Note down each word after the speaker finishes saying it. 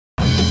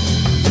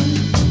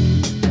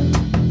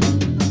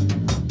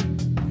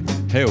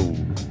Hey,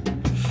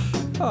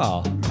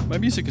 Oh, my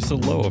music is so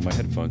low on my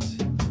headphones.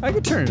 I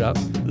could turn it up.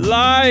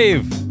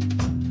 Live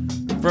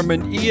from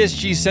an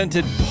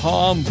ESG-scented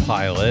Palm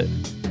Pilot.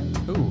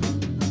 Ooh.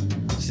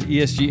 It's the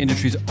ESG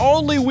industry's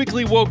only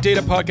weekly woke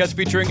data podcast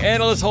featuring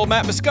analyst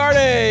Matt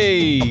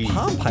Mascardi.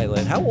 Palm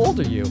Pilot, how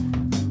old are you?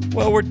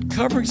 Well, we're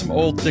covering some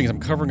old things. I'm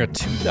covering a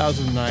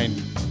 2009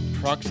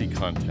 proxy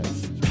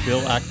contest.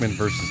 Bill Ackman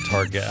versus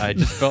Target. I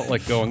just felt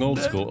like going old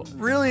school.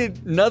 Really,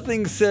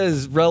 nothing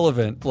says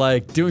relevant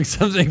like doing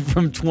something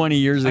from 20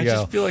 years ago. I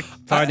just feel like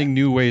finding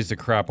new ways to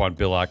crap on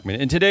Bill Ackman.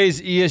 In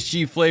today's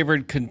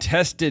ESG-flavored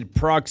contested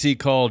proxy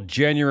called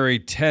January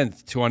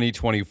 10th,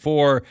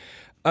 2024,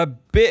 a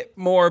bit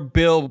more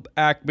Bill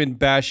Ackman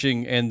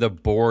bashing and the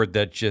board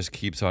that just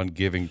keeps on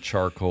giving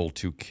charcoal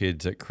to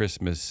kids at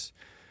Christmas.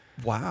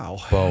 Wow.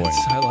 Boeing.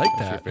 I like What's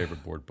that. your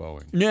favorite board,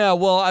 Boeing? Yeah,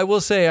 well, I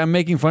will say I'm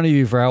making fun of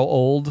you for how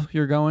old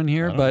you're going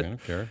here, I but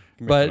don't care.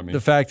 You can make fun of me.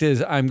 the fact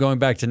is I'm going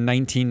back to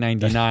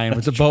 1999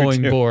 with the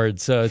Boeing board,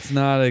 so it's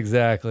not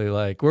exactly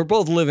like we're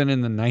both living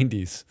in the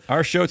 90s.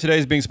 Our show today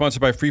is being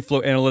sponsored by Free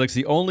Flow Analytics,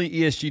 the only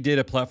ESG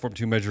data platform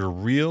to measure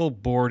real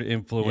board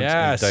influence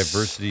and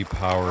diversity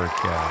power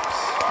gaps.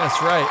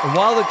 That's right. And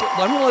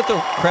I'm going to let the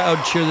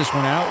crowd cheer this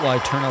one out while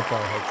I turn up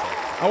our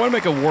headsets. I want to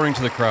make a warning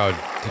to the crowd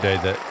today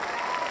that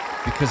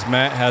because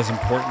Matt has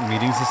important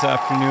meetings this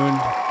afternoon,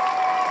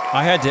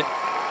 I had to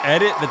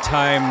edit the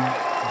time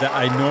that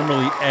I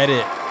normally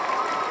edit,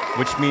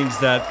 which means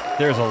that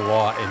there's a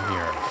lot in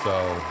here.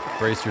 So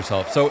brace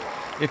yourself. So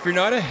if you're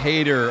not a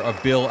hater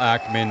of Bill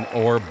Ackman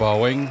or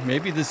Boeing,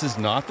 maybe this is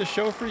not the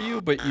show for you,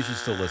 but you should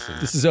still listen.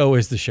 This is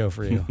always the show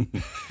for you.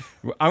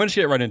 I'm going to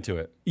get right into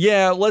it.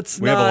 Yeah, let's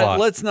have a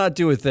lot. not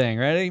do a thing.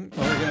 Ready?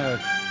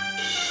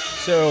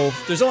 So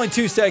there's only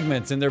two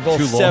segments, and they're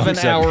both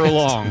 7-hour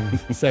long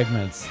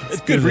segments. It's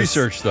good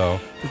research, though.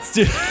 Let's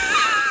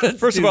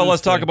First of all,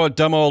 let's talk about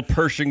dumb old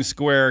Pershing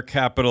Square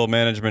Capital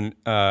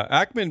Management. Bill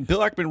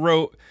Ackman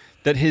wrote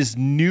that his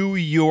New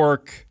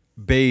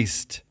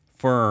York-based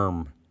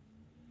firm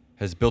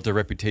has built a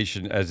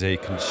reputation as a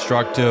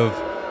constructive,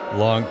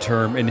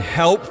 long-term, and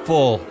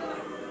helpful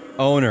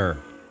owner.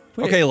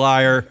 Okay,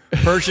 liar.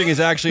 Pershing is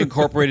actually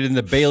incorporated in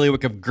the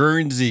bailiwick of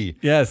Guernsey.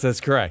 Yes, that's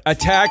correct. A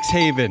tax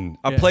haven,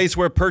 a place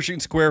where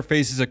Pershing Square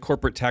faces a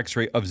corporate tax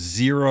rate of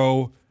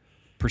 0%.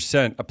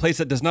 A place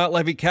that does not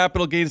levy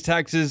capital gains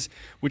taxes,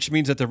 which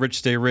means that the rich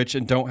stay rich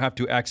and don't have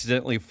to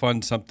accidentally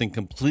fund something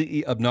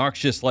completely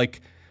obnoxious like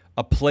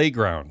a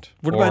playground.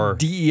 What about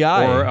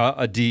DEI? Or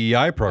a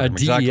DEI program. A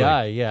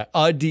DEI, yeah.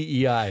 A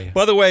DEI.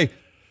 By the way,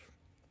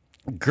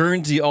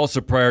 Guernsey also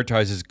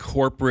prioritizes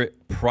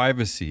corporate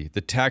privacy.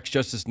 The Tax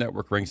Justice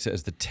Network ranks it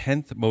as the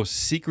 10th most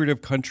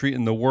secretive country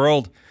in the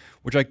world,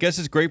 which I guess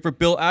is great for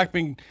Bill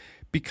Ackman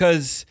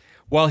because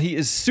while he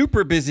is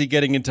super busy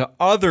getting into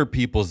other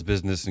people's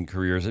business and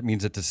careers, it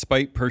means that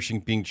despite Pershing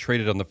being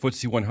traded on the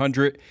FTSE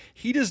 100,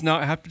 he does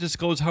not have to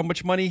disclose how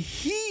much money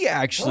he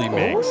actually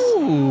makes.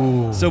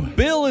 Ooh. So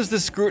Bill is the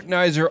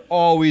scrutinizer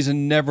always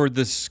and never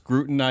the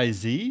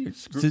scrutinizee?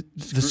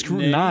 The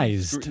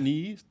scrutinized.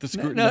 The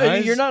scrutinized? No,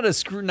 you're not a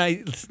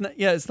scrutinized.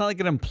 It's not like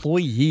an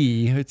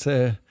employee. It's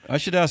a... I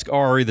should ask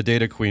Ari, the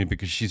data queen,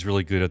 because she's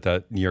really good at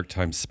that New York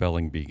Times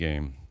spelling bee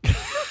game.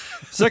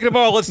 Second of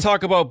all, let's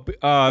talk about Bill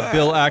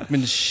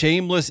Ackman's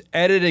shameless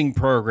editing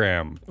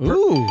program.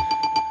 Ooh.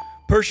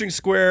 Pershing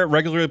Square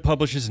regularly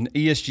publishes an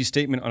ESG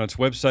statement on its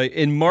website.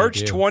 In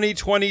March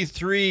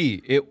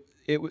 2023,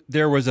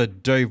 there was a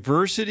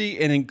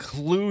diversity and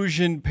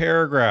inclusion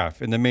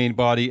paragraph in the main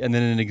body, and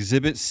then an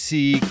Exhibit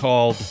C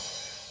called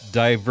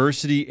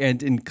Diversity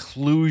and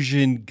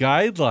Inclusion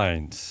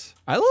Guidelines.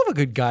 I love a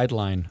good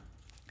guideline.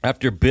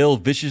 After Bill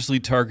viciously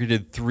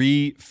targeted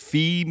 3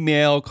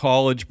 female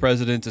college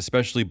presidents,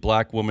 especially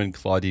black woman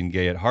Claudine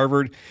Gay at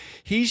Harvard,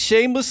 he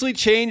shamelessly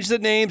changed the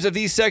names of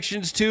these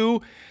sections to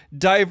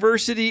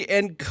Diversity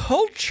and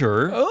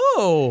Culture.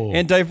 Oh.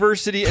 And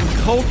Diversity and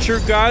Culture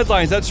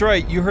Guidelines. That's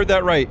right. You heard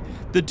that right.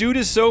 The dude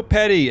is so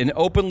petty and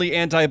openly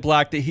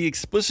anti-black that he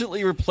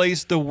explicitly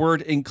replaced the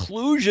word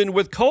inclusion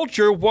with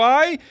culture.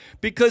 Why?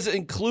 Because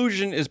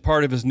inclusion is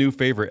part of his new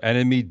favorite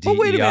enemy, DEI.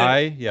 Wait a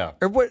minute. Yeah.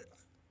 Or what?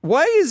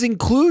 Why is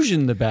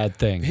inclusion the bad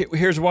thing?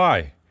 Here's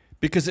why.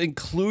 Because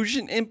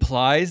inclusion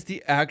implies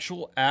the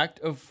actual act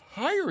of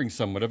hiring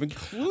someone, of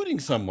including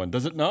someone,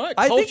 does it not?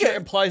 Culture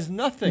implies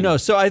nothing. No,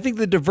 so I think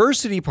the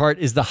diversity part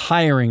is the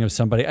hiring of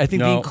somebody. I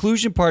think the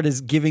inclusion part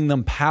is giving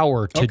them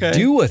power to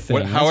do a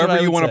thing.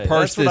 However you want to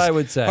parse this. That's what I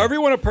would say. However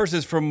you want to parse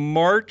this, from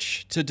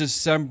March to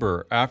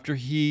December, after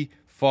he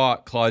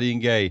fought Claudine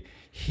Gay,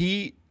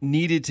 he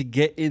needed to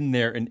get in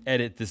there and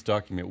edit this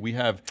document. We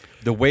have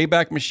the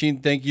Wayback Machine,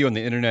 thank you, and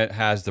the internet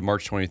has the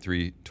March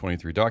 23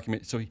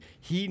 document. So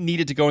he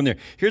needed to go in there.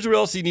 Here's what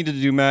else he needed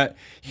to do, Matt.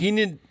 He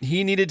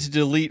needed to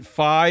delete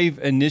 5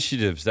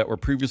 initiatives that were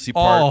previously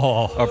part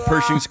of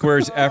Pershing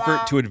Square's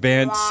effort to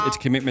advance its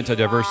commitment to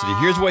diversity.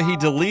 Here's what he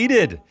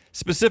deleted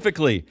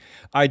specifically.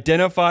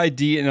 Identify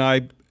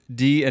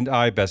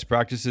D&I best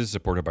practices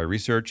supported by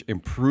research,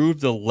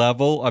 improve the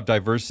level of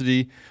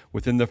diversity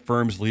within the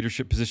firm's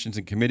leadership positions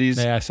and committees.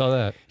 Yeah, I saw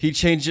that. He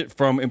changed it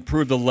from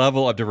improve the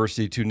level of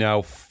diversity to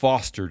now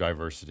foster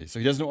diversity. So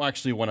he doesn't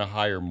actually want to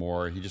hire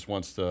more. He just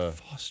wants to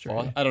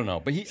foster. I don't know,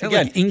 but he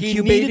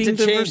incubating needed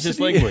to change this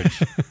diversity?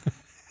 language.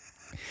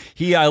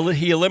 He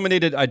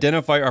eliminated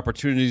identify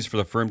opportunities for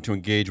the firm to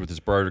engage with its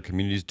broader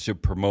communities to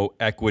promote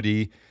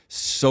equity,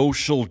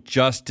 social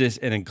justice,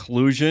 and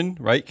inclusion,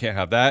 right? Can't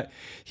have that.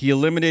 He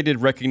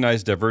eliminated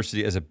recognized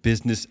diversity as a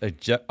business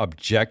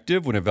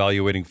objective when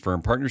evaluating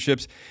firm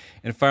partnerships.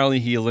 And finally,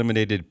 he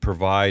eliminated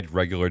provide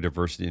regular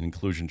diversity and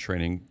inclusion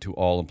training to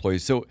all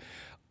employees. So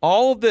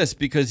all of this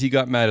because he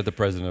got mad at the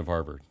president of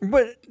Harvard.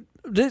 But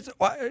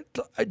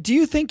do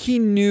you think he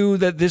knew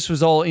that this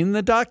was all in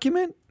the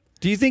document?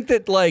 Do you think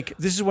that, like,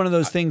 this is one of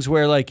those things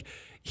where, like,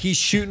 he's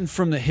shooting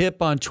from the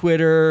hip on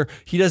Twitter.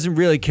 He doesn't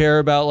really care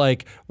about,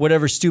 like,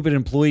 whatever stupid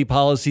employee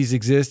policies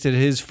exist at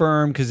his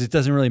firm because it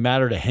doesn't really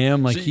matter to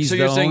him. Like, he's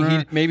the owner. So you're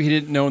saying maybe he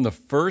didn't know in the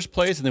first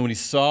place, and then when he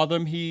saw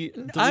them, he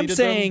deleted I'm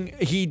saying them?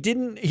 he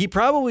didn't. He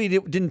probably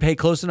didn't pay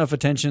close enough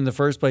attention in the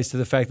first place to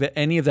the fact that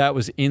any of that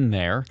was in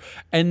there.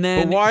 And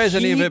then, but why is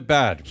any of it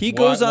bad? He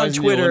goes on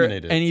Twitter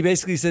and he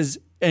basically says.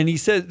 And he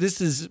says,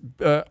 this is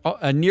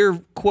a near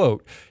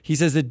quote. He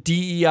says that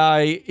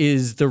DEI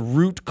is the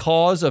root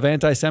cause of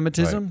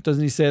anti-Semitism. Right.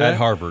 Doesn't he say that? At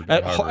Harvard.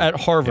 At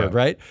Harvard,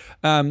 yeah.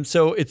 right?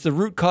 So it's the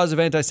root cause of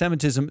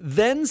anti-Semitism.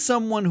 Then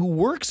someone who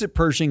works at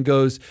Pershing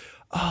goes,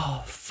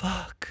 oh,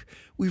 fuck.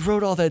 We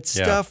wrote all that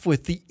stuff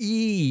with the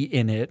E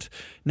in it.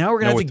 Now we're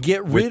going to have to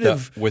get rid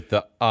of... With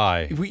the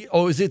I.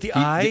 Is it the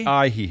I? The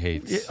I he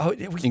hates.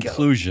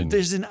 Inclusion.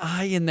 There's an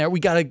I in there. We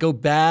got to go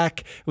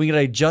back. We got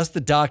to adjust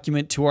the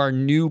document to our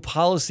new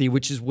policy,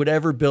 which is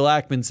whatever Bill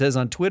Ackman says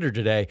on Twitter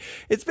today.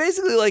 It's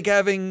basically like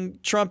having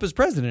Trump as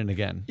president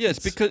again. Yes,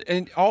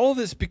 and all of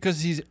this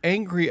because he's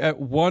angry at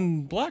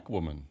one black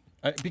woman.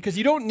 Because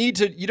you don't need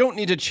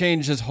to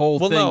change this whole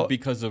thing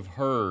because of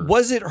her.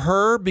 Was it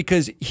her?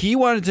 Because he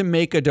wanted to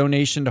make a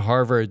donation to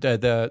Harvard.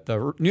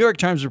 The New York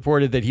Times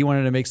reported that he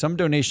wanted to make some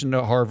donation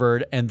to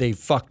Harvard, and they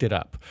fucked it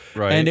up.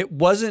 Right. And it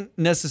wasn't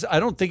necessary. I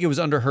don't think it was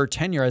under her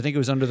tenure. I think it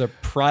was under the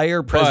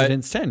prior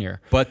president's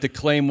tenure. But the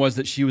claim was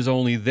that she was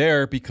only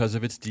there because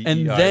of its DEI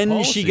And then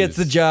policies. she gets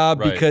the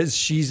job because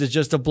she's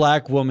just a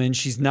black woman.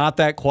 She's not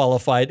that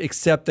qualified,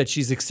 except that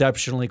she's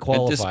exceptionally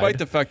qualified. And despite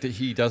the fact that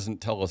he doesn't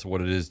tell us what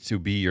it is to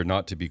be or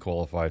not to be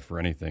qualified for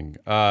anything.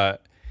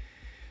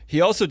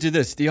 He also did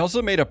this. He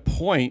also made a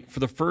point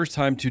for the first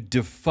time to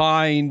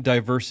define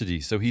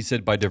diversity. So he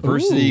said by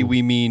diversity,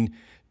 we mean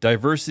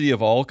diversity of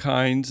all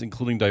kinds,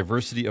 including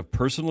diversity of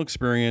personal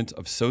experience,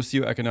 of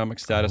socioeconomic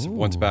status, of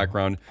one's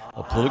background,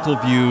 of political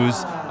views,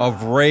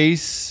 of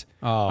race,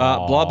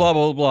 blah, blah,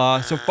 blah, blah.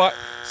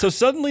 So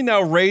suddenly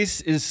now race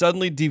is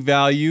suddenly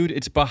devalued.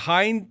 It's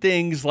behind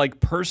things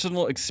like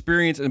personal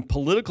experience and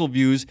political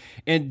views,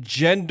 and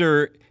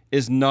gender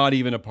is not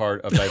even a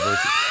part of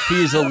diversity.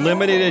 He has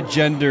eliminated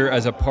gender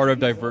as a part of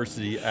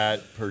diversity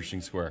at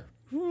Pershing Square.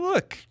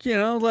 Look,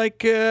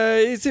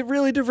 is it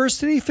really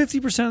diversity?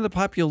 50% of the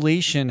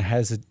population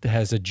has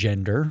a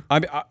gender.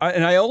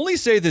 I only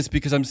say this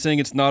because I'm saying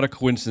it's not a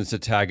coincidence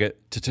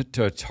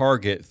to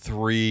target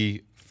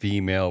three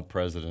female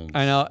presidents.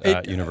 I know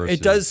at university.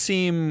 It does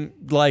seem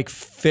like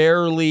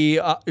fairly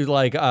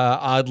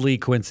oddly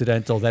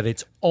coincidental that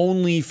it's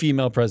only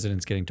female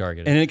presidents getting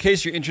targeted. And in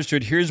case you're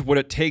interested, here's what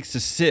it takes to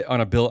sit on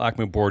a Bill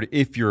Ackman board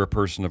if you're a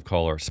person of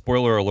color.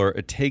 Spoiler alert,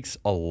 it takes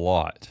a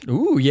lot.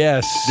 Ooh,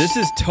 yes. This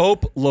is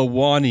Tope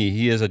Lawani.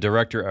 He is a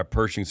director at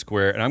Pershing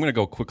Square. And I'm going to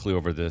go quickly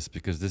over this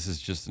because this is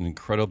just an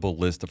incredible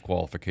list of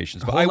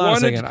qualifications. But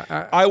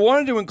I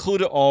wanted to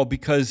include it all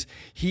because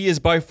he is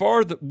by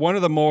far one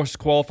of the most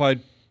qualified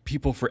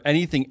people for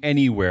anything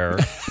anywhere,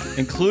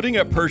 including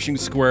at Pershing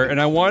Square. And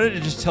I wanted to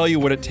just tell you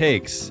what it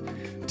takes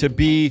to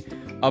be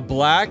a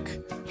black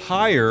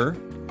hire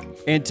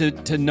and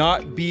to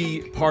not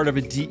be part of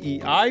a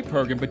DEI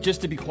program, but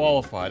just to be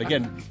qualified.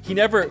 Again,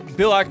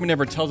 Bill Ackman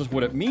never tells us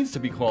what it means to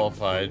be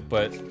qualified,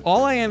 but...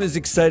 All I am is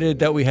excited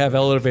that we have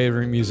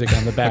elevator music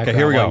on the background. Okay,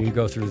 here we go. While you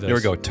go through this. Here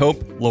we go.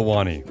 Tope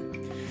Lawani.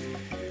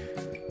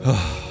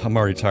 I'm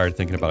already tired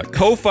thinking about it.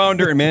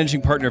 Co-founder and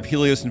managing partner of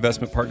Helios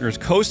Investment Partners,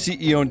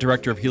 co-CEO and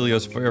director of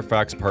Helios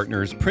Fairfax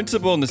Partners,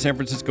 principal in the San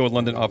Francisco and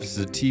London offices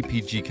of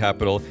TPG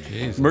Capital,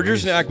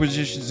 mergers and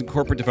acquisitions and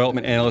corporate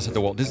development analyst at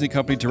the Walt Disney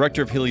Company,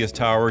 director of Helios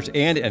Towers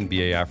and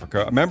NBA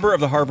Africa, a member of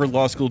the Harvard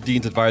Law School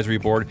Dean's Advisory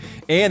Board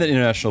and the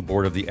International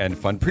Board of the End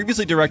Fund,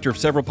 previously director of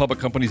several public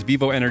companies,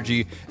 Vivo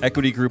Energy,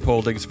 Equity Group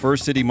Holdings,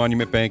 First City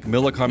Monument Bank,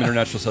 Millicom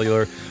International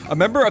Cellular, a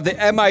member of the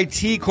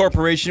MIT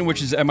Corporation,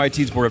 which is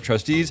MIT's Board of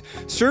Trustees,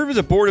 served as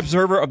a board board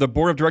observer of the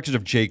board of directors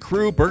of J.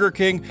 Crew, Burger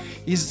King.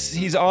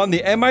 He's on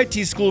the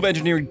MIT School of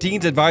Engineering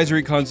Dean's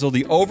Advisory Council,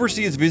 the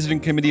Overseas Visiting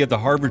Committee of the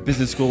Harvard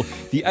Business School,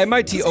 the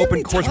MIT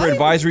Open Courseware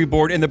Advisory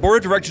Board, and the board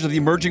of directors of the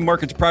Emerging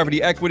Markets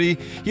Private Equity.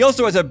 He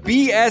also has a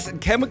BS in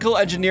Chemical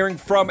Engineering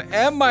from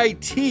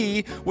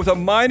MIT with a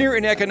minor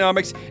in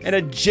economics and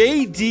a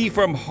JD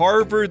from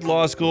Harvard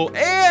Law School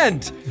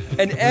and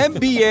an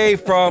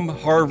MBA from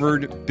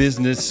Harvard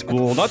Business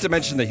School. Not to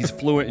mention that he's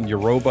fluent in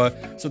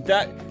Yoruba. So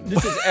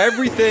this is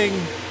everything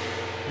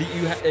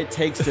that it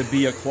takes to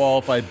be a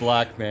qualified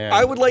black man.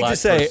 I would like to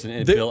say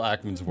in Bill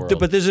Ackman's world.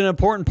 But there's an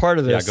important part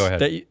of this go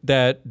ahead.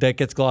 that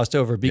gets glossed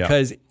over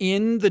because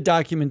in the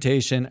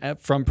documentation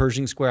from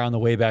Pershing Square on the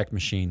Wayback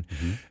Machine,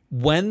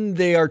 when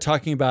they are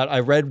talking about, I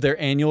read their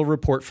annual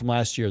report from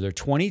last year, their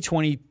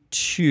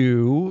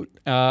 2022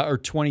 or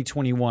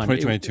 2021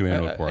 2022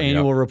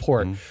 annual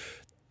report.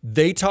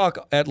 They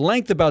talk at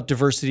length about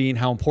diversity and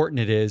how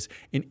important it is.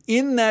 And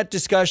in that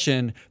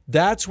discussion,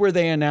 that's where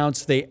they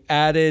announced they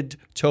added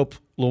Tope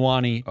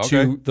Luwani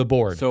to the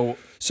board.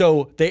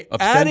 So they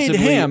added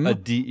him a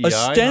DEI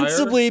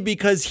ostensibly hire?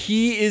 because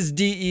he is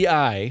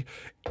DEI.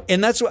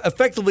 And that's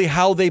effectively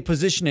how they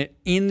position it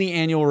in the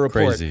annual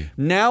report. Crazy.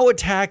 Now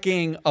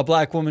attacking a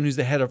black woman who's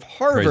the head of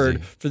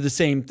Harvard for the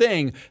same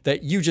thing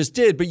that you just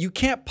did, but you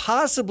can't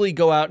possibly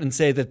go out and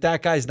say that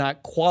that guy's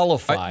not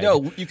qualified.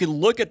 No, you can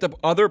look at the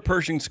other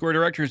Pershing Square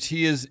directors.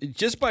 He is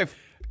just by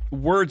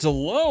words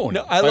alone.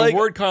 No,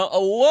 word count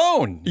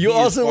alone. You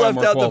also left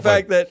out the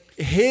fact that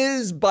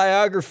his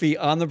biography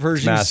on the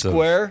Pershing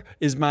Square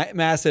is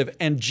massive,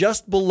 and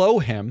just below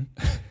him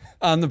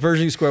on the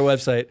Pershing Square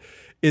website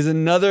is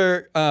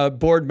another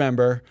board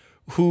member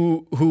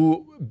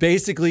who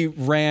basically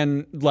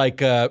ran like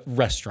a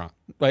restaurant,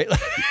 right?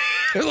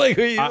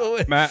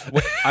 Matt,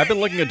 I've been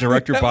looking at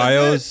director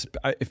bios.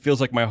 It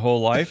feels like my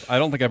whole life. I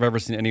don't think I've ever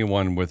seen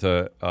anyone with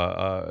a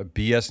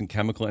BS in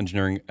chemical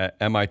engineering at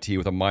MIT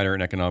with a minor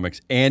in economics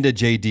and a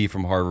JD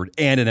from Harvard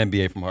and an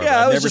MBA from Harvard.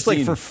 Yeah, I've was just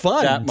like for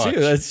fun too.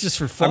 That's just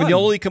for fun. I mean, the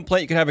only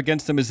complaint you could have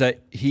against him is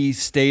that he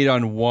stayed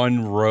on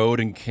one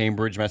road in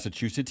Cambridge,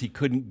 Massachusetts. He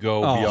couldn't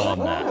go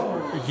beyond that.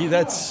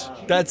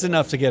 That's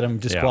enough to get him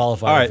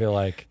disqualified. All right. I feel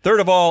like. Third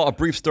of all, a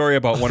brief story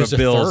about one of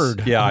Bill's.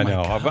 Yeah, I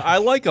know. God. But I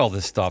like all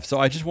this stuff, so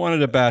I just wanted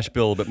to bash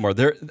Bill a bit more.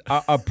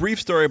 A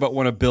brief story about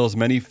one of Bill's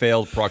many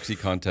failed proxy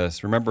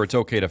contests. Remember, it's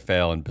okay to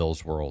fail in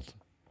Bill's world.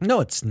 No,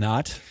 it's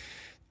not.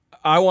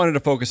 I wanted to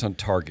focus on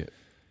Target.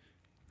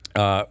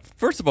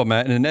 First of all,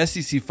 Matt, in an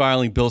SEC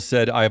filing, Bill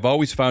said, I have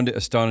always found it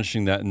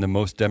astonishing that in the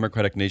most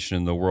democratic nation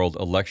in the world,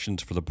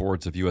 elections for the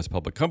boards of U.S.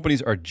 public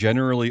companies are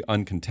generally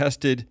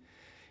uncontested.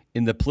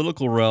 In the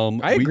political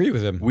realm, I agree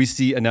with him. We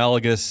see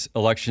analogous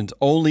elections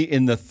only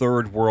in the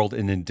third world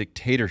and in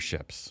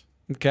dictatorships.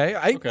 Okay.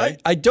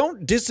 I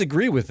don't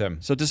disagree with him.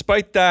 So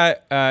despite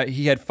that,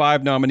 he had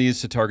 5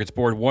 nominees to Target's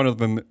board. One of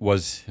them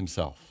was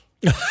himself.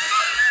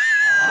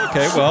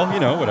 Okay,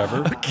 well,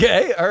 whatever.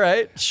 Okay, all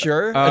right,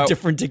 sure. A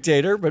different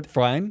dictator, but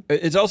fine.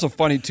 It's also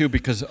funny, too,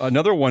 because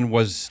another one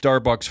was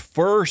Starbucks'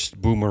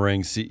 first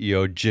boomerang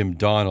CEO, Jim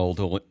Donald,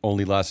 who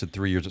only lasted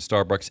 3 years at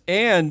Starbucks.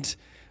 And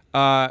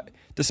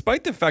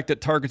despite the fact that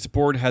Target's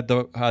board had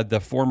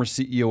the former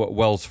CEO at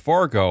Wells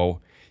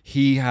Fargo,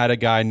 he had a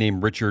guy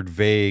named Richard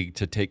Vague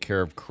to take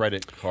care of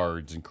credit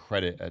cards and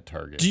credit at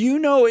Target. Do you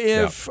know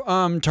if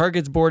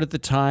Target's board at the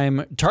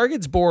time,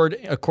 Target's board,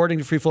 according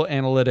to Freeflow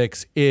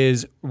Analytics,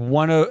 has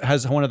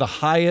one of the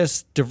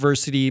highest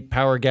diversity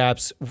power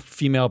gaps,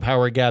 female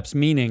power gaps,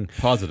 meaning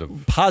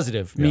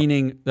positive,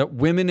 meaning that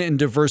women in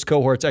diverse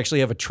cohorts actually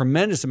have a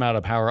tremendous amount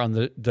of power on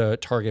the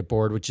Target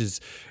board, which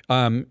is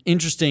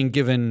interesting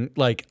given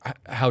like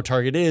how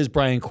Target is.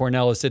 Brian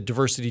Cornell has said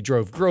diversity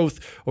drove growth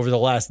over the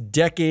last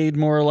decade,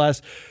 more or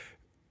less.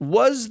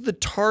 Was the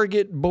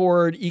Target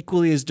board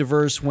equally as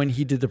diverse when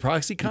he did the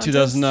proxy contest?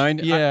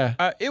 2009?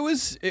 Yeah.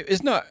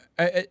 It's not.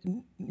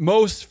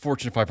 Most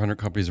Fortune 500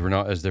 companies were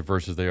not as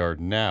diverse as they are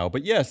now.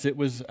 But yes, it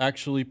was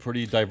actually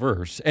pretty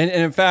diverse. And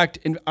in fact,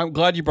 I'm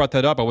glad you brought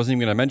that up. I wasn't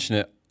even going to mention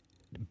it.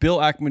 Bill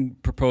Ackman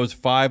proposed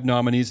 5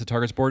 nominees to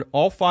Target's board,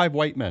 all 5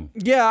 white men.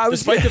 Yeah,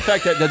 despite the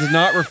fact that does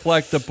not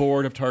reflect the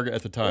board of Target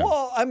at the time.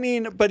 Well, I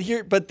mean, but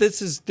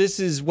this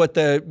is what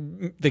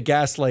the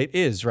gaslight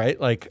is, right?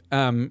 Like,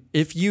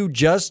 if you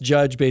just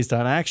judge based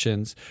on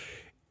actions,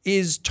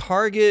 is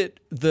Target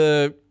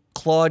the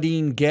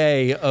Claudine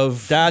Gay of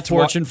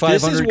Fortune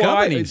 500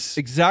 companies? It's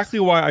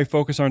exactly why I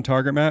focus on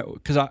Target, Matt.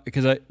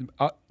 Because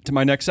to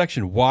my next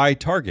section, why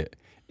Target?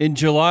 In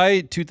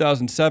July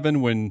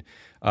 2007, when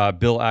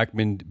Bill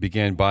Ackman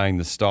began buying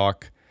the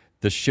stock,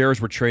 the shares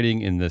were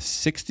trading in the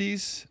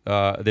 60s.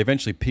 They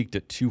eventually peaked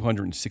at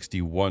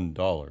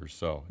 $261.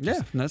 So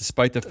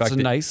despite the fact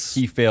that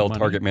he failed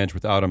Target managed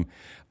without him,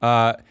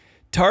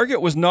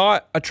 Target was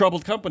not a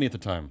troubled company at the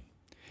time.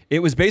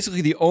 It was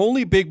basically the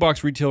only big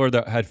box retailer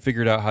that had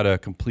figured out how to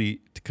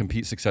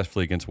compete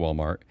successfully against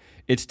Walmart.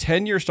 Its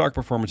 10-year stock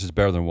performance is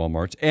better than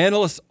Walmart's.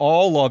 Analysts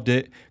all loved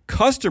it.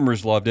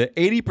 Customers loved it,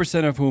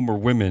 80% of whom were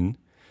women.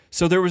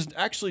 So there was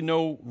actually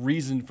no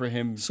reason for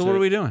him what are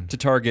we doing? To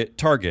target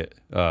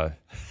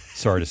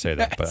Sorry to say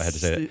that, but I had to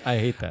say it. I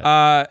hate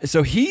that.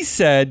 So he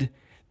said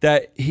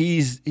that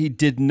he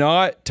did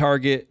not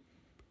target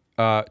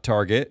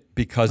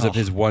because of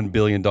his $1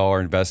 billion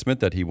investment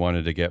that he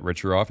wanted to get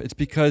richer off. It's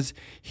because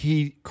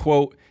he,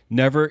 quote,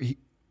 never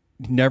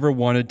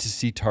wanted to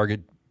see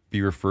Target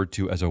be referred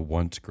to as a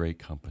once great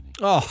company.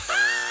 Oh.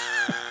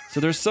 So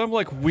there's some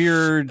like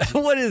weird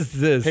What is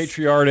this?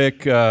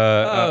 patriotic.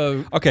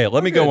 Okay,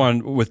 let me go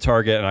on with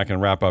Target, and I can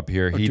wrap up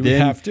here. Do we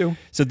have to?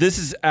 So this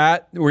is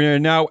we're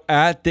now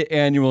at the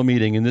annual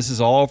meeting, and this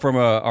is all from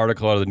an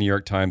article out of the New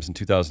York Times in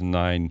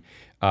 2009.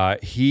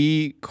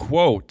 He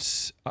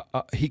quotes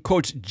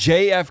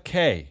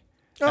JFK.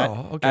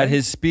 At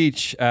his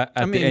speech at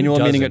the annual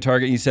meeting at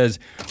Target. He says,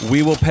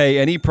 "We will pay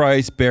any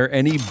price, bear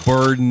any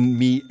burden,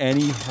 meet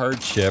any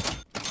hardship."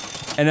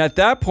 And at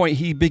that point,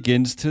 he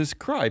begins to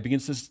cry,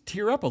 begins to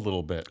tear up a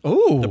little bit.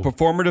 Ooh. The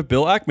performative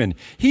Bill Ackman.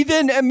 He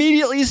then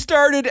immediately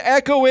started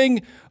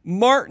echoing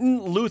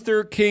Martin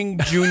Luther King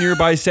Jr.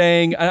 by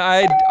saying,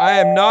 I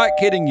am not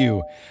kidding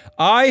you,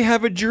 I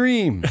have a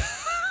dream.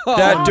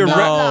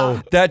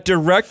 That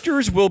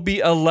directors will be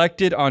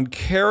elected on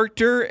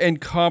character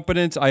and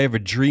competence. I have a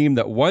dream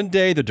that one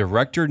day the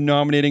director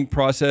nominating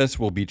process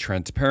will be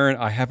transparent.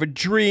 I have a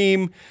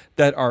dream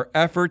that our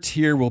efforts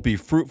here will be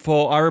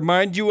fruitful. I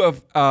remind you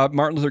of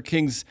Martin Luther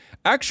King's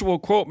actual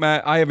quote,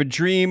 Matt. I have a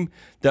dream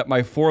that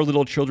my 4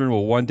 little children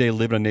will one day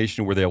live in a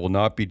nation where they will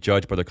not be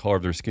judged by the color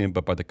of their skin,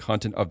 but by the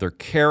content of their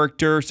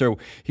character. So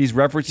he's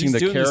referencing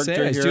the character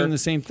here. He's doing the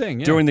same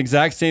thing. Yeah. Doing the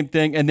exact same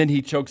thing. And then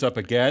he chokes up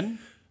again.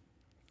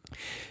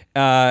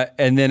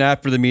 And then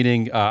after the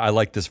meeting, I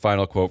like this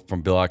final quote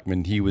from Bill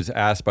Ackman. He was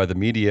asked by the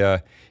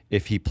media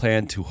if he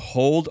planned to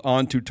hold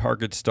on to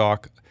Target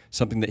stock,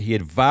 something that he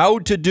had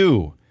vowed to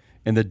do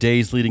in the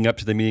days leading up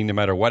to the meeting, no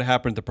matter what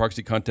happened at the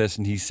proxy contest.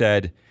 And he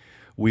said,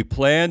 "We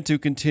plan to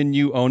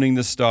continue owning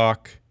the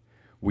stock.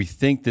 We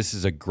think this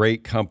is a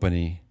great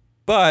company,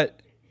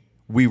 but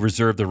we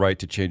reserve the right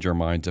to change our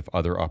minds if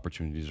other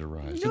opportunities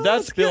arise." So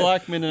that's Bill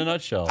Ackman in a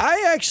nutshell.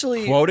 I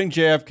actually... Quoting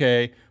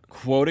JFK,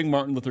 quoting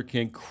Martin Luther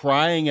King,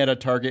 crying at a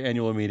Target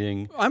annual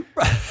meeting,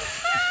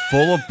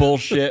 full of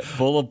bullshit,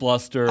 full of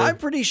bluster. I'm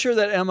pretty sure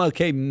that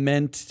MLK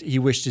meant he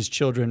wished his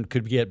children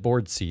could get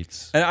board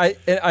seats. And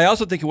I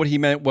also think what he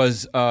meant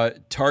was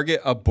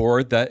target a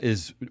board that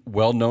is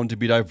well known to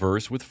be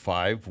diverse with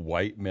 5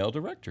 white male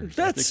directors.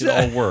 I think it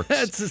all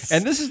works.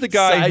 And this is the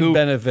guy who,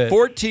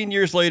 14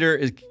 years later,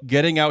 is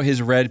getting out his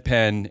red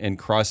pen and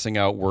crossing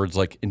out words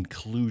like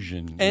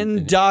inclusion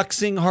and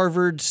doxing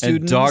Harvard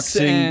students Harvard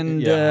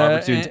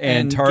students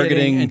and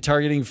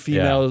targeting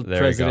female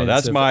presidents.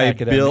 That's my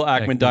Bill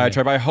Ackman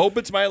diatribe. I hope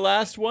it's my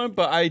last one,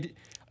 but I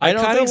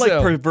kind of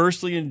like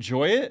perversely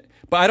enjoy it.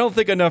 But I don't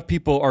think enough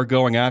people are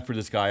going after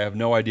this guy. I have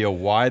no idea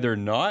why they're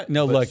not.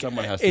 No, but look,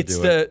 someone has to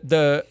do it.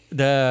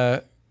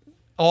 The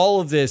all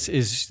of this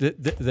is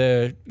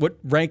the what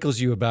rankles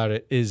you about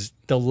it is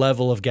the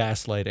level of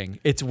gaslighting.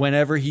 It's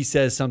whenever he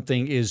says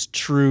something is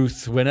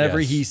truth. Whenever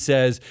he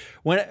says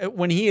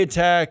when he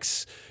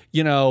attacks,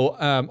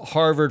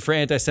 Harvard for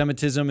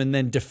anti-Semitism and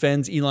then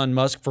defends Elon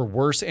Musk for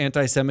worse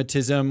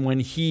anti-Semitism. When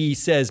he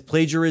says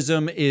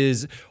plagiarism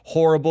is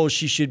horrible,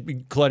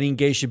 Claudine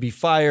Gay should be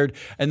fired.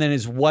 And then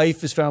his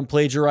wife is found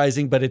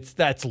plagiarizing, but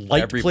that's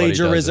like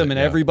plagiarism and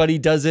everybody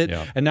does it.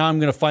 Yeah. And now I'm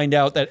going to find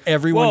out that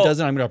everyone does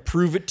it. I'm going to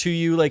prove it to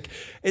you.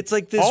 It's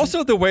like this.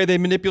 Also the way they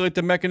manipulate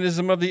the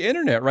mechanism of the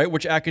internet, right?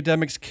 Which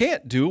academics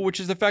can't do, which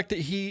is the fact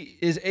that he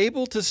is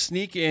able to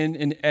sneak in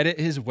and edit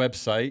his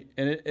website.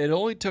 And it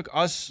only took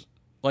us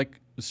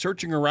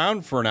searching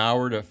around for an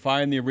hour to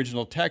find the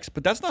original text,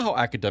 but that's not how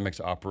academics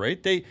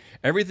operate.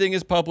 Everything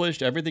is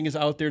published, everything is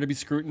out there to be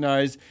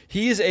scrutinized.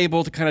 He is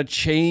able to kind of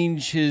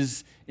change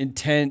his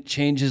intent,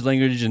 change his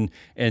language,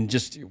 and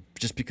just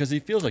because he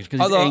feels like, because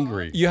he's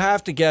angry. You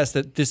have to guess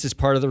that this is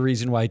part of the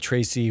reason why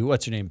Tracy,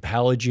 what's her name,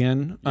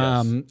 Palagian,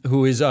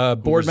 who is a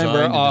board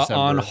member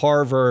on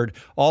Harvard,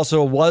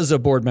 also was a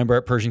board member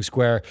at Pershing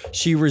Square.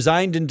 She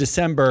resigned in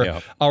December.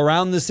 Yeah.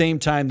 Around the same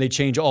time, they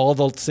change all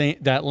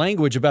that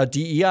language about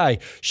DEI.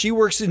 She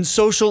works in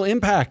social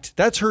impact.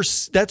 That's her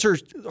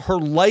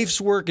life's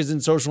work is in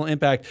social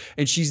impact,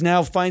 and she's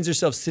now finds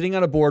herself sitting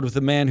on a board with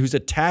a man who's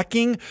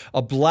attacking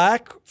a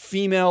black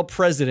female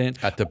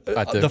president at the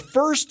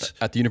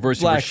university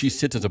where she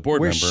sits as a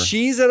board member.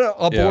 She's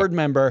a board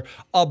member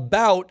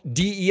about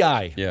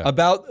DEI,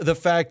 about the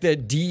fact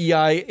that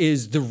DEI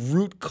is the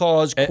root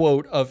cause,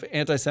 quote, of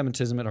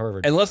anti-Semitism at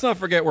Harvard. And let's not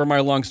forget where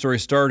my long story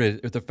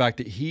started with the fact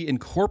that he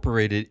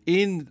incorporated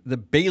in the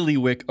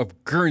bailiwick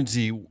of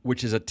Guernsey,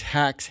 which is a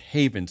tax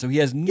haven. So he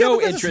has no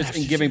interest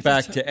in giving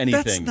back to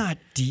anything. That's not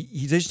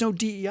DEI. There's no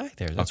DEI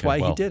there. That's why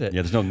he did it.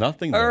 Yeah, there's no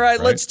nothing there. All right,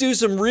 let's do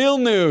some real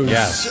news.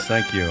 Yes,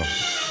 thank you.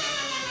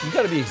 You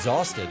got to be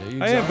exhausted. Are you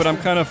exhausted? I am, but I'm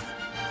kind of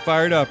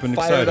fired up and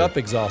excited. Fired up,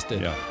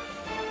 exhausted. Yeah.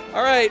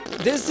 All right,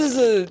 this is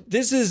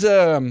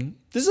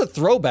a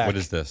throwback. What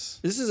is this?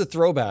 This is a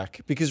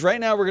throwback because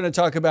right now we're going to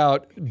talk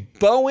about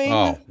Boeing.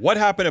 Oh, what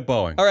happened at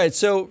Boeing? All right,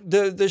 so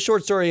the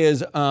short story is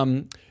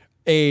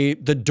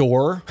the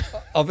door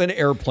of an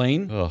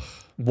airplane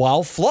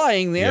while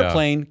flying the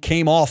airplane,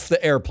 came off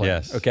the airplane.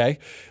 Yes. Okay.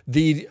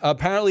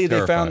 Apparently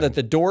they found that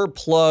the door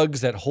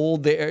plugs that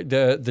hold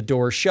the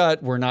door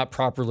shut were not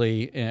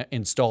properly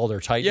installed or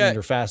tightened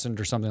or fastened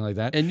or something like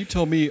that. And you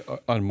told me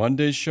on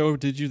Monday's show,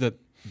 did you, that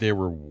they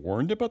were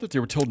warned about this? They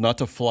were told not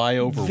to fly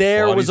over.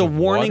 There was a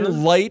warning water?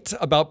 light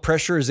about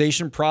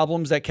pressurization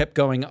problems that kept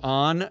going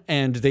on,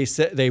 and they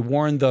said they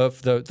warned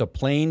the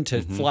plane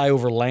to fly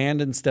over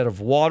land instead of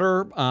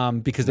water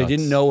because they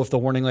didn't know if the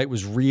warning light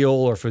was real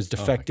or if it was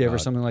defective or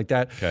something like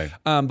that. Okay.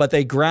 But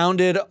they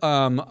grounded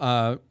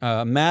a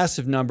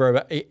massive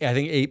number. I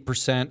think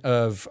 8%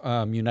 of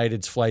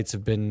United's flights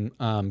have been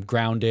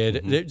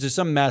grounded. There's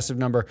some massive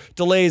number.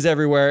 Delays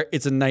everywhere.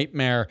 It's a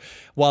nightmare.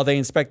 While they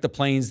inspect the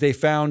planes, they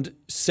found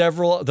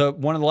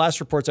one of the last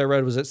reports I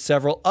read was that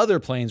several other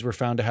planes were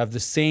found to have the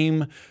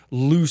same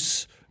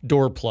loose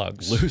door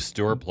plugs. Loose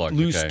door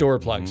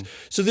plugs.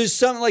 So there's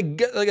something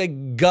like a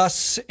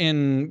Gus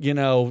in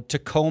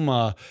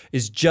Tacoma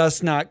is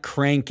just not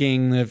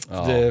cranking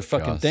the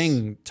fucking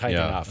thing tight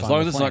enough. As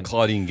long as it's not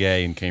Claudine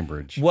Gay in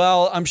Cambridge.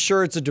 Well, I'm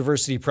sure it's a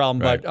diversity problem,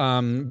 but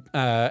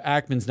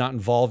Ackman's not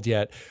involved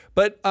yet.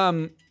 But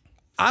I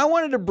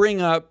wanted to bring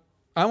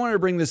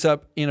this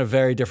up in a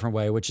very different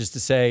way, which is to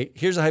say,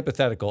 here's a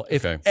hypothetical.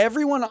 If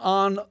everyone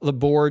on the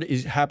board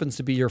happens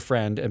to be your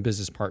friend and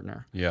business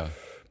partner,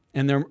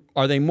 and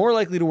are they more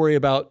likely to worry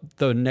about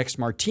the next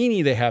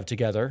martini they have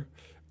together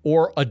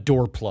or a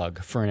door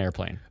plug for an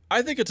airplane?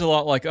 I think it's a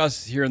lot like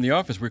us here in the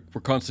office. We're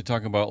constantly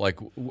talking about like,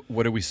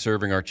 what are we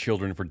serving our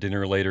children for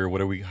dinner later?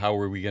 How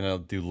are we going to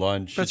do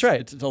lunch? That's right.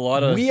 It's a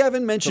lot of. We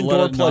haven't mentioned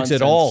door plugs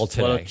at all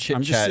today. A lot of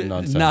chit-chat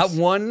nonsense. Not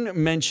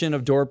one mention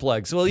of door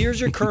plugs. Well,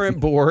 here's your current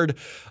board.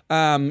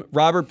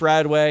 Robert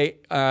Bradway,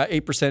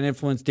 8%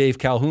 influence. Dave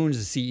Calhoun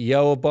is the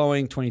CEO of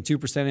Boeing,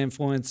 22%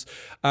 influence.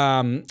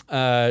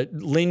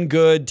 Lynn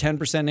Good,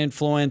 10%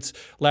 influence.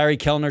 Larry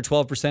Kellner,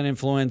 12%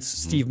 influence.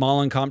 Steve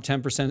Mollenkopf,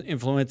 10%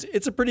 influence.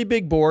 It's a pretty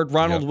big board.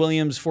 Ronald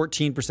Williams,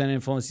 14%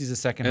 influence. He's the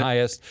second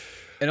highest.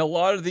 And a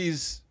lot of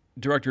these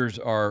directors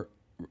are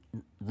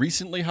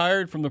recently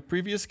hired from the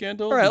previous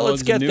scandal. All right,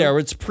 let's get there.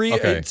 It's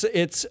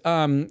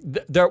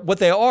what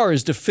they are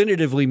is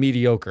definitively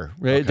mediocre.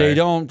 Right? Okay. They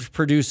don't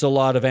produce a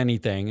lot of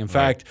anything. In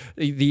fact,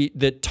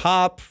 the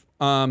top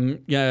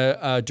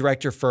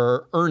director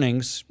for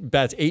earnings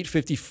bats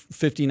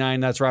 859.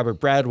 That's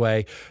Robert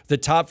Bradway. The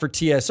top for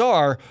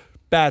TSR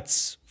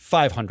bats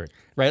 500.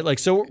 Right, like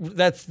so.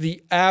 That's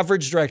the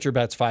average director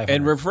bats 500.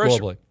 And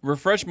globally.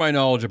 refresh my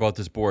knowledge about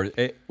this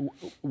board.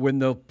 When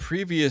the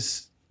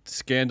previous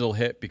scandal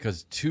hit,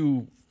 because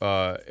two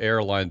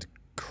airlines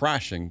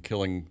crashing,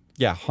 killing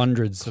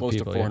hundreds close of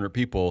people, to 400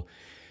 people,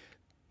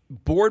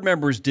 board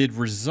members did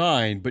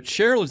resign, but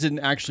shareholders didn't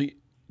actually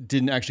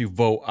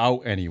vote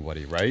out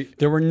anybody. Right?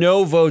 There were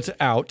no votes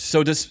out.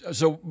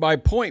 So my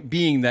point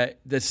being that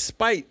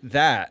despite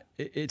that,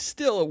 it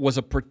still was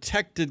a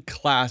protected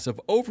class of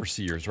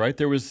overseers, right?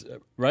 There was,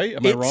 right?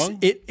 Am I wrong?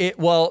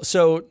 Well,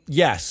 so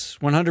yes,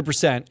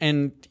 100%.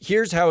 And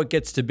here's how it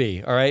gets to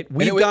be, all right?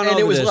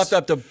 It was left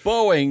up to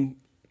Boeing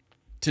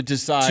to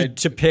decide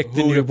to pick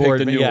the new board.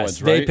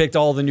 Ones, right? They picked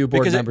all the new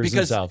board members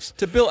themselves.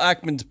 To Bill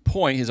Ackman's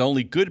point, his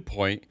only good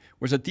point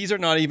was that these are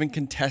not even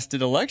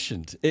contested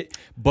elections.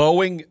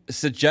 Boeing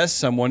suggests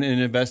someone, and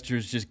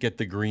investors just get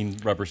the green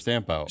rubber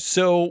stamp out.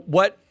 So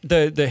what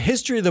the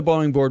history of the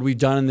Boeing board we've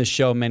done in this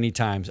show many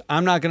times.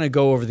 I'm not going to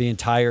go over the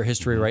entire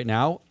history right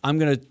now. I'm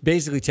going to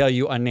basically tell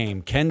you a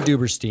name, Ken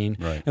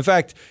Duberstein. Right. In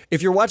fact,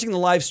 if you're watching the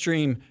live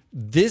stream,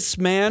 this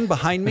man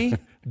behind me,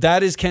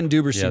 that is Ken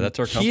Duberstein. Yeah, that's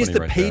our company. He's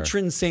the right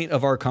patron there. saint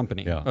of our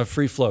company, of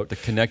Free Float. The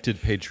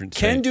connected patron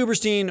Ken saint.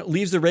 Duberstein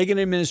leaves the Reagan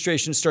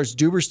administration, starts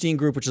Duberstein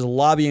Group, which is a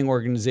lobbying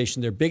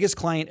organization. Their biggest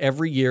client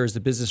every year is the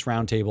Business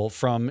Roundtable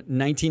from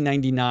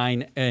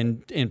 1999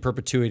 and in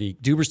perpetuity.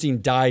 Duberstein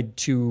died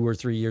 2 or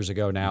 3 years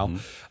ago now.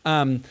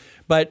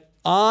 But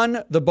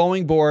on the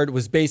Boeing board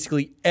was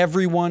basically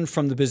everyone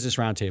from the Business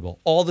Roundtable,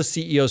 all the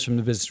CEOs from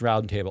the Business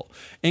Roundtable,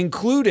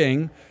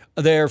 including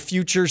their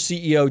future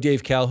CEO,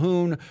 Dave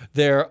Calhoun,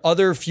 their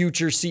other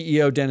future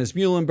CEO, Dennis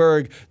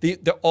Muhlenberg.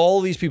 All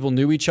these people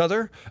knew each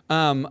other.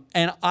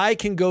 And I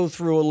can go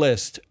through a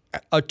list,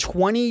 a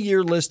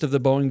 20-year list of the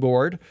Boeing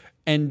board,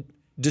 and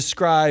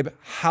describe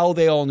how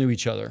they all knew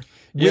each other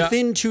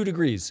within 2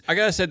 degrees. I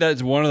got to say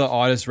that's one of the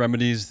oddest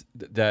remedies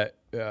that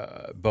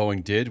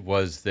Boeing did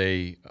was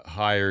they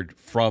hired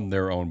from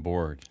their own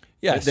board.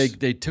 Yes.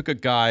 They took a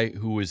guy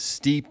who was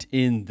steeped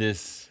in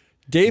this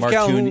Dave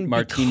Calhoun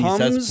Martini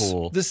becomes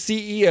cesspool. the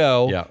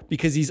CEO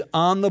because he's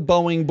on the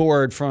Boeing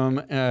board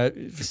from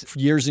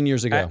years and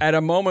years ago. At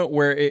a moment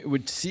where it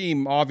would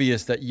seem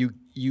obvious that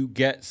you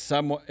get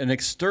an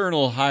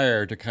external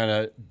hire to kind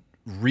of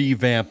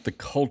revamp the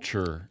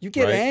culture. You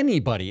get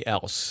anybody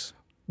else.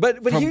 But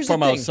here's the thing.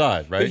 From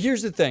outside, right? But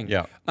here's the thing.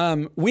 Yeah.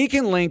 We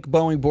can link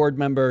Boeing board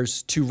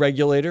members to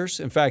regulators.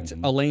 In fact,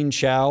 Elaine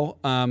Chao,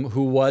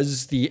 who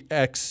was the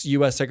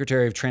ex-U.S.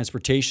 Secretary of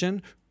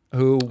Transportation,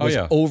 who was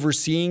yeah.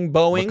 overseeing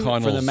Boeing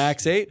for the McConnell's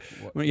Max 8.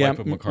 wife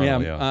of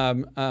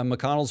McConnell,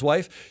 McConnell's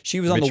wife. She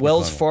was on Mitch the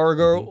Wells McConnell.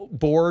 Fargo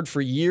board for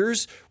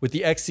years with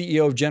the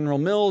ex-CEO of General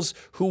Mills,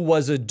 who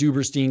was a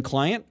Duberstein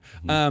client.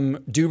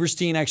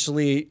 Duberstein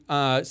actually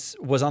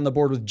was on the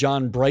board with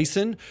John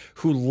Bryson,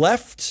 who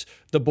left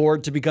the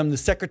board to become the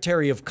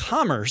Secretary of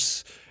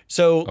Commerce.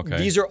 So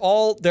these are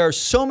all, there are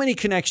so many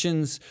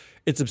connections.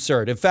 It's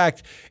absurd. In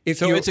fact,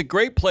 it's a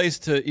great place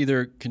to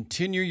either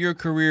continue your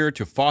career,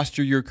 to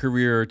foster your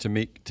career, to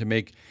make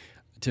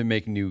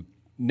new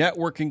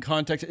networking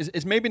contacts.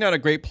 It's maybe not a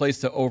great place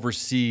to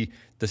oversee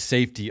the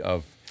safety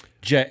of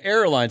jet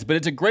airlines, but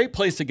it's a great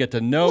place to get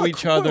to know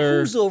each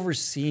other. Who's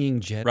overseeing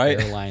jet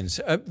airlines?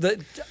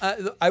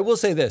 I will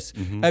say this: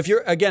 if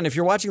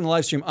you're watching the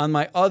live stream on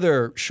my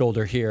other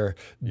shoulder here,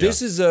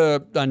 this is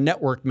a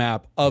network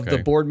map of the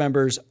board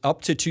members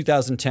up to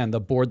 2010, the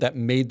board that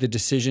made the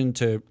decision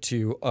to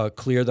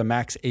clear the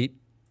Max 8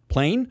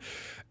 plane.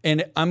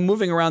 And I'm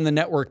moving around the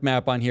network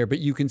map on here, but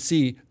you can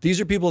see these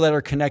are people that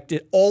are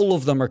connected. All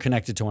of them are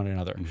connected to one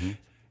another.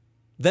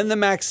 Then the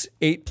Max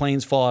 8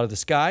 planes fall out of the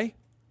sky.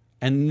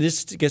 And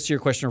this gets to your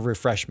question of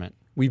refreshment.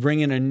 We bring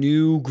in a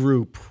new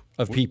group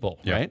of people,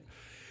 right?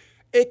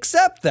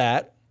 Except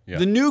that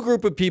the new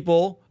group of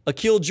people,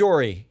 Akhil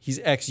Johri,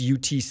 he's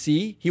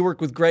ex-UTC. He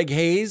worked with Greg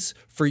Hayes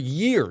for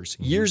years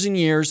and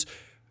years.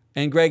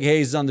 And Greg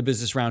Hayes is on the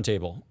Business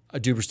Roundtable, a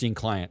Duberstein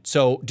client.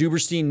 So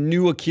Duberstein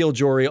knew Akhil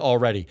Johri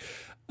already.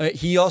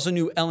 He also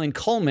knew Ellen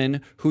Kullman,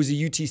 who's a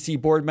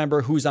UTC board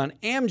member, who's on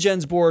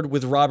Amgen's board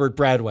with Robert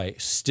Bradway,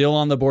 still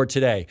on the board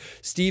today.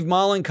 Steve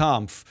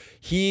Mollenkampf,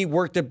 he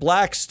worked at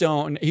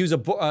Blackstone. He was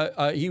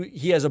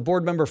he has a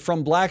board member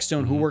from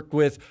Blackstone who worked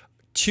with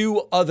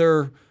two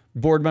other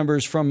board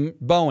members from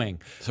Boeing.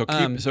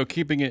 So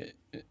keeping it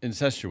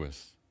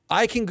incestuous.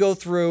 I can go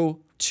through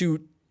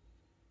to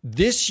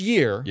this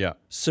year.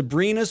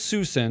 Sabrina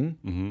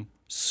Susan,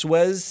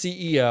 Suez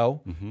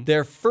CEO,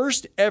 their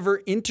first ever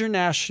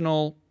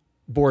international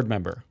board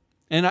member.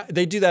 And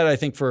they do that, I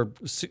think, for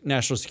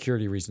national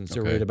security reasons.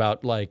 They're worried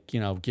about,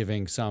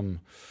 giving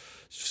some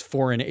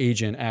foreign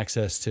agent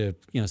access to,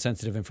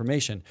 sensitive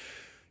information.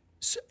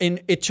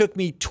 And it took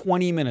me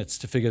 20 minutes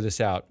to figure this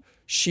out.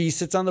 She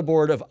sits on the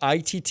board of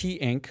ITT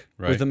Inc.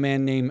 with a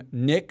man named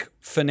Nick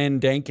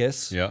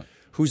Fernandakis,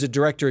 who's a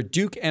director at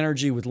Duke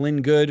Energy with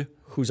Lynn Good,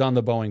 who's on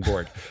the Boeing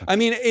board. I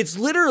mean, it's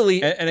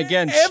literally and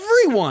again,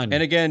 everyone.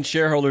 And again,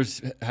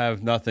 shareholders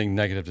have nothing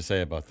negative to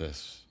say about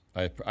this,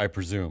 I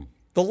presume.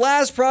 The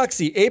last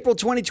proxy, April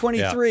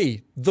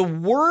 2023, the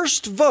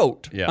worst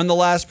vote on the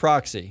last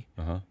proxy.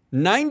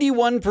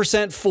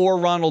 91% for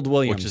Ronald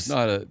Williams. Which is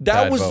not a That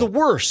bad was vote. the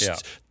worst. Yeah.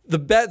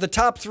 The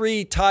top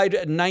three tied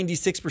at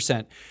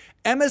 96%.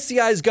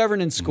 MSCI's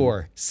governance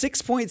score,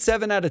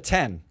 6.7 out of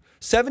 10.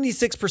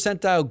 76th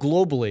percentile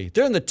globally.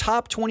 They're in the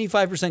top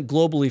 25%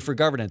 globally for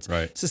governance.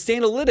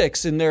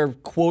 Sustainalytics in their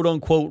quote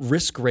unquote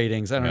risk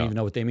ratings, I don't even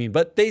know what they mean,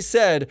 but they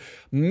said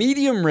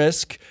medium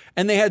risk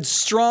and they had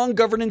strong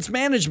governance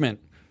management.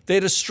 They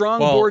had a strong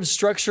board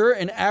structure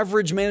and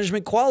average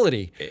management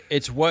quality.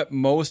 It's what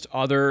most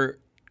other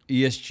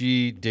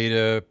ESG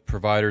data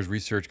providers,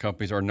 research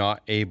companies are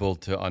not able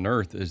to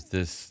unearth is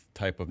this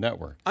type of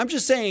network. I'm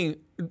just saying,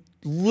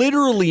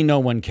 literally no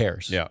one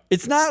cares.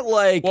 It's not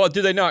like... Well,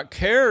 do they not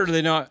care? Or do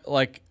they not,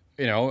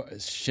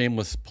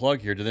 shameless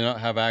plug here, do they not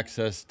have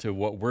access to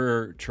what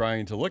we're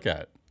trying to look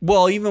at?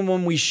 Well, even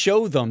when we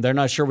show them, they're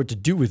not sure what to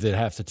do with it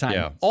half the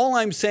time. All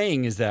I'm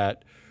saying is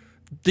that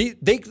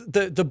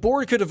the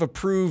board could have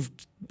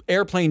approved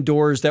airplane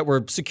doors that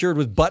were secured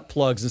with butt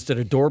plugs instead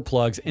of door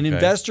plugs, and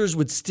investors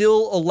would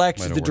still elect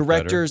the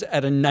directors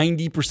at a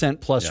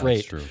 90% plus rate.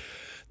 That's true.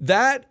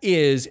 That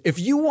is, if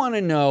you want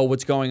to know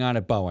what's going on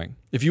at Boeing,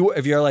 if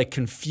you're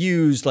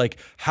confused,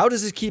 how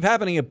does this keep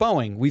happening at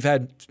Boeing? We've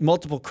had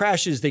multiple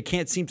crashes. They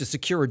can't seem to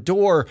secure a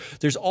door.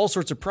 There's all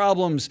sorts of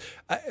problems.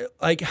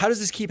 How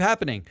does this keep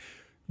happening?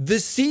 The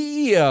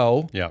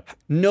CEO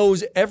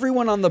knows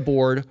everyone on the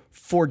board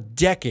for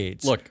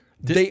decades. Look,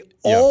 they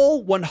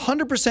all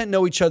 100%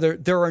 know each other.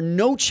 There are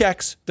no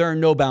checks. There are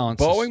no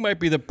balances. Boeing might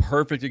be the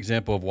perfect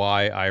example of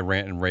why I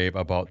rant and rave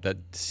about that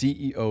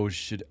CEOs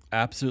should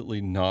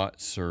absolutely not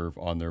serve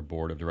on their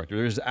board of directors.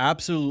 There's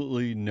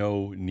absolutely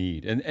no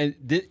need.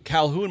 And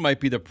Calhoun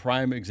might be the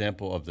prime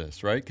example of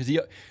this, right? Because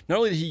not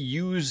only did he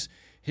use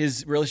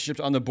his relationships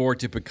on the board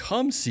to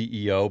become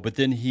CEO, but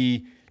then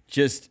he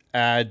just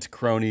adds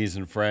cronies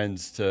and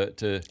friends to...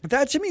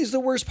 That to me is the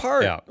worst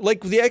part. Yeah.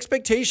 The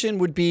expectation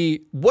would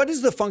be, what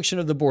is the function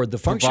of the board? The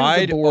function of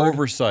the board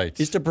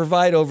oversight. Is to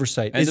provide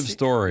oversight. End of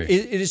story.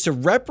 It is to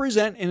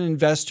represent an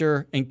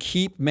investor and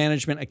keep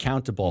management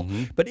accountable.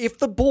 But if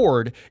the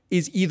board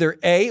is either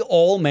A,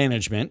 all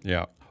management,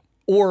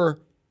 or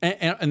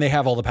and they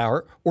have all the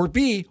power, or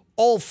B,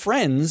 all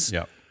friends,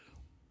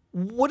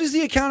 what is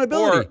the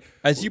accountability? Or,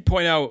 as you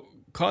point out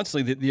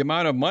constantly, the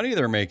amount of money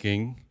they're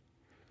making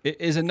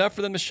is enough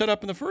for them to shut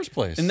up in the first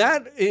place. And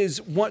that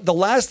is the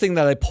last thing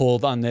that I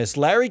pulled on this.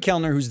 Larry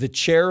Kellner, who's the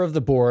chair of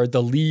the board,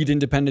 the lead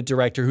independent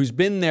director, who's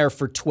been there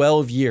for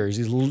 12 years.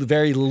 He's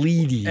very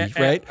leady,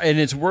 right? And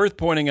it's worth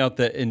pointing out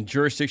that in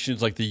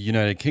jurisdictions like the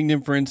United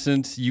Kingdom, for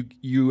instance, you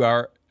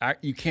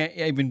can't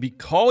even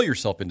call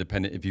yourself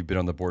independent if you've been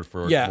on the board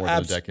for more than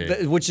a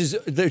decade. Which is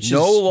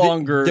no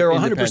longer they're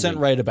 100% independent.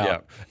 right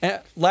about.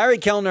 Yeah. Larry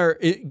Kellner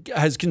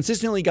has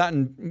consistently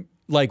gotten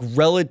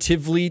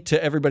relatively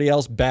to everybody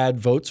else bad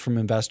votes from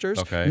investors.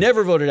 Okay.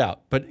 Never voted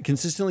out, but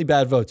consistently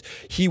bad votes.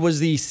 He was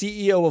the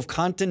CEO of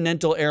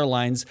Continental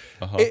Airlines.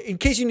 In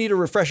case you need a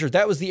refresher,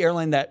 that was the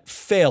airline that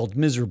failed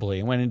miserably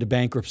and went into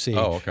bankruptcy.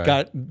 Oh, okay.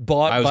 Got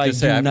bought by I was going to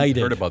say, United. I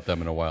haven't heard about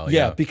them in a while.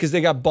 Yeah, because they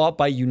got bought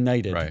by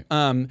United. Right.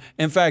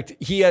 In fact,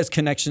 he has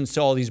connections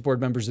to all these board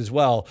members as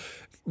well.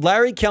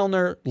 Larry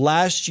Kellner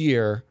last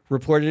year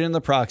reported in the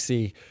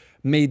proxy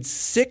made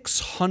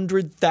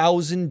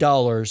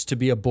 $600,000 to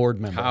be a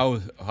board member.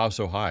 How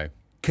so high?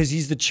 Because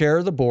he's the chair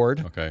of the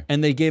board. Okay.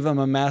 And they gave him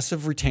a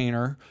massive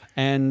retainer.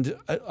 And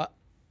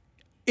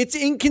it's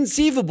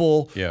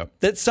inconceivable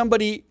that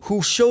somebody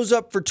who shows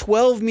up for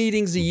 12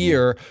 meetings a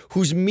year,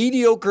 who's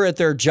mediocre at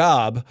their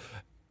job,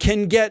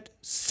 can get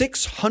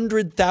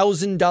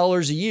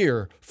 $600,000 a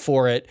year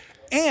for it.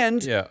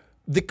 And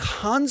the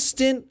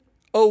constant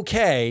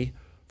okay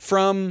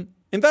from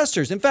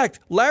investors. In fact,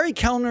 Larry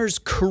Kellner's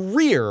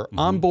career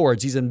on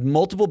boards, he's in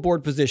multiple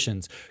board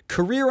positions,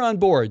 career on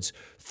boards,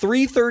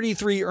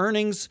 333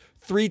 earnings,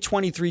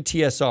 323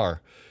 TSR.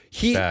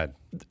 Bad.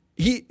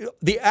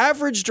 The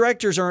average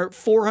directors are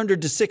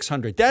 400 to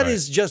 600. That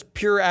is just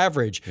pure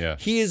average. Yeah.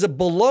 He is a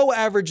below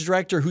average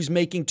director who's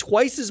making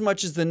twice as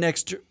much as the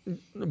next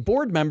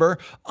board member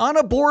on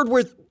a board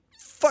where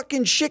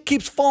fucking shit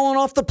keeps falling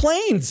off the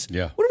planes.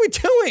 Yeah. What are we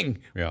doing?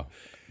 Yeah.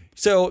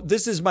 So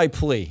this is my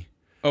plea.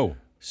 Oh.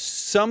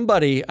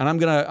 Somebody, and I'm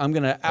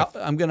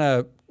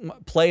gonna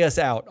play us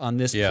out on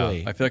this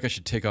plea. I feel like I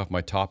should take off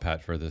my top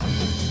hat for this.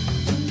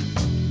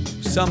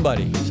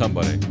 Somebody,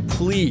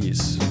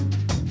 please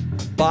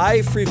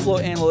buy free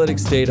float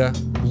analytics data,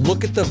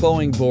 look at the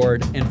Boeing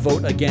board, and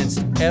vote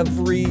against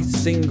every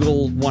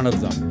single one of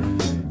them.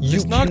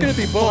 It's not going to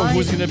be Boeing.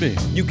 Who's going to be?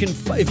 You can,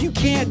 if you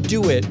can't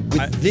do it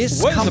with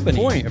this company. What is the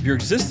point of your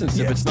existence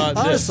if it's not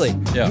honestly,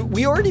 this? Yeah.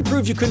 We already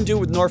proved you couldn't do it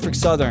with Norfolk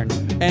Southern,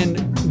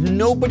 and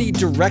nobody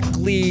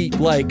directly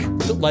like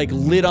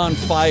lit on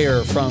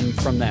fire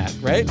from that,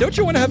 right? Don't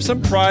you want to have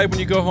some pride when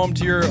you go home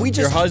to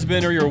your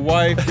husband or your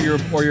wife or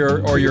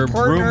your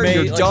partner,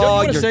 roommate, your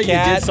dog, like, your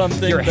cat, you did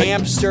something your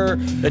hamster,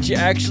 that you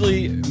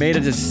actually made a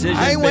decision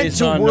I went based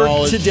to on work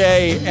knowledge.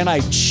 today and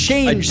I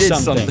changed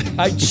something.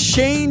 I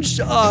changed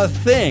a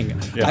thing.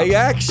 Yeah. I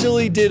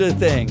actually did a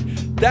thing.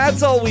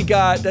 That's all we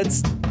got.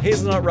 That's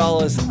Hazelnut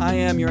Rallis. I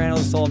am your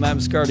analyst, Matt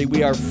Muscardi.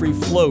 We are Free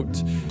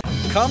Float.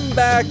 Come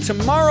back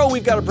tomorrow.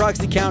 We've got a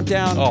proxy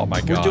countdown. Oh my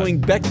God. We're doing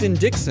Becton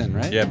Dixon,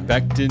 right? Yeah,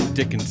 Becton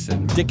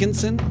Dickinson.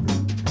 Dickinson?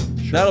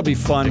 Sure. That'll be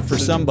fun for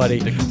somebody.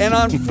 Dickinson. And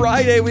on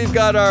Friday, we've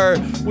got our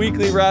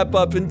weekly wrap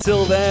up.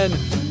 Until then,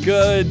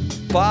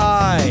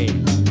 goodbye.